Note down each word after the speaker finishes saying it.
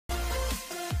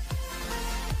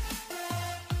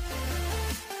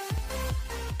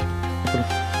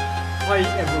Hi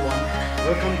everyone,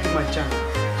 welcome to my channel.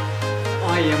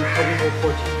 I am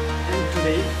Kavipoti and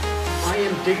today I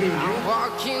am digging you. I'm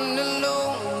walking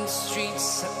alone, the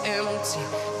streets are empty.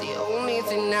 The only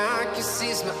thing I can see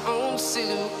is my own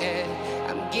silhouette.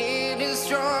 I'm getting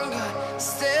stronger,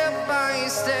 step by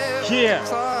step. Here,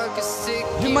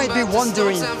 you might be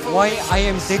wondering why I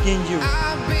am digging you.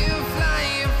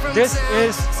 This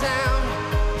is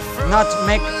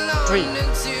nutmeg tree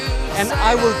and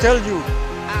I will tell you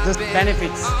the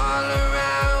benefits. All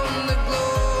around the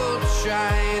globe,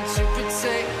 trying to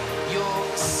protect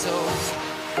your soul.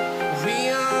 We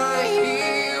are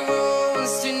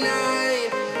heroes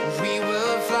tonight. We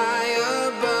will fly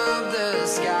above the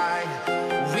sky.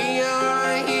 We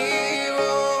are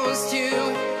heroes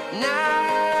tonight.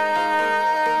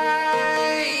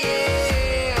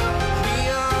 Yeah. We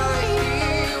are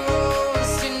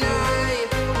heroes tonight.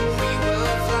 We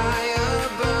will fly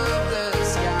above the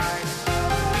sky.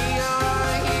 We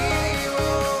are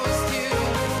heroes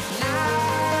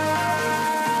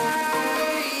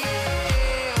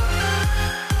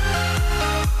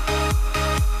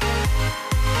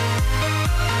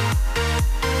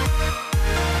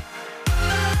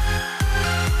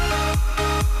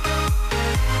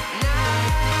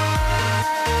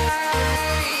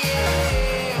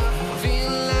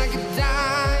Feel like a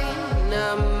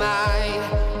dynamite,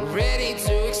 ready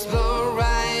to explode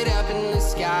right up in the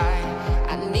sky.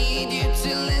 I need you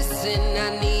to listen,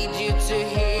 I need you to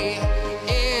hear,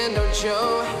 and don't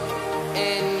show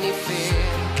any fear.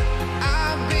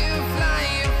 I've been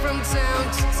flying from town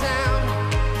to town,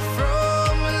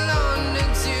 from London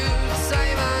to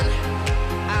Taiwan.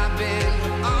 I've been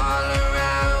all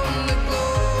around the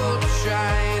globe,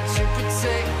 trying to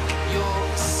protect your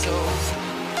soul.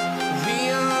 We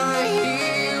are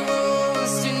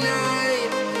heroes tonight.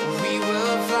 We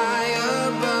will fly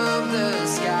above the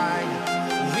sky.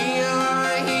 We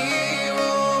are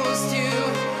heroes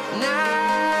tonight.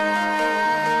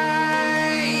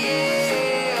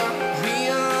 Yeah. We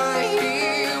are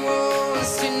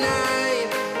heroes tonight.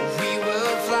 We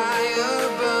will fly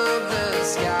above the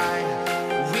sky.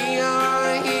 We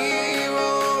are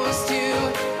heroes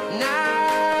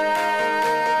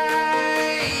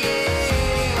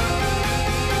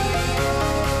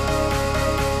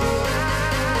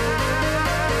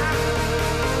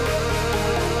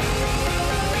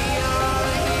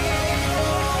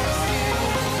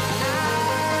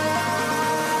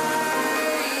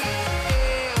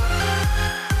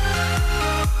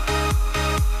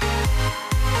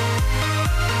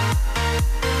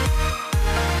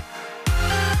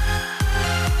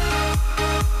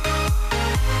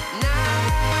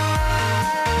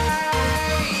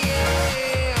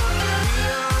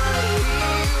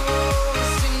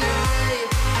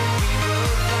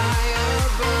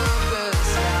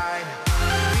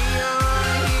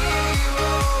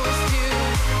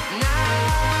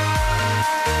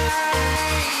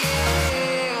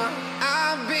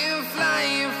I've been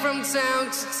flying from town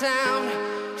to town,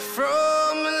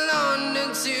 from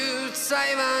London to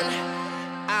Taiwan.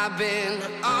 I've been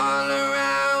all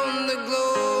around the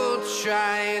globe,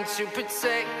 trying to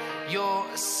protect your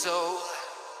soul.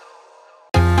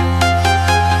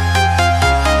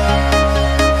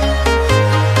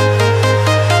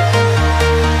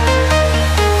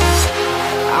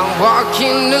 I'm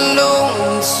walking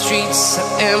alone, the streets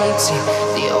are empty.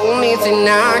 The only thing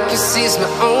I can see is my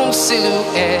own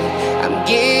silhouette. I'm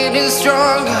getting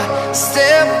stronger,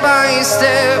 step by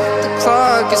step. The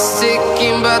clock is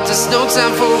ticking, but there's no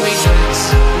time for regrets.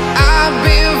 I've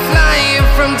been flying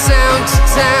from town to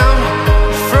town,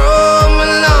 from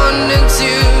London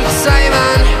to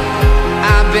Taiwan.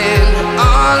 I've been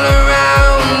all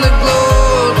around the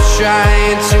globe,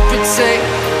 trying to protect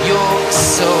your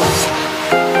soul.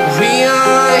 We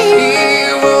are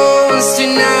heroes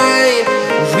tonight.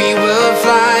 We will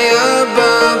fly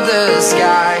above the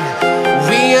sky.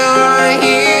 We are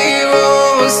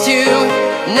heroes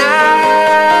tonight.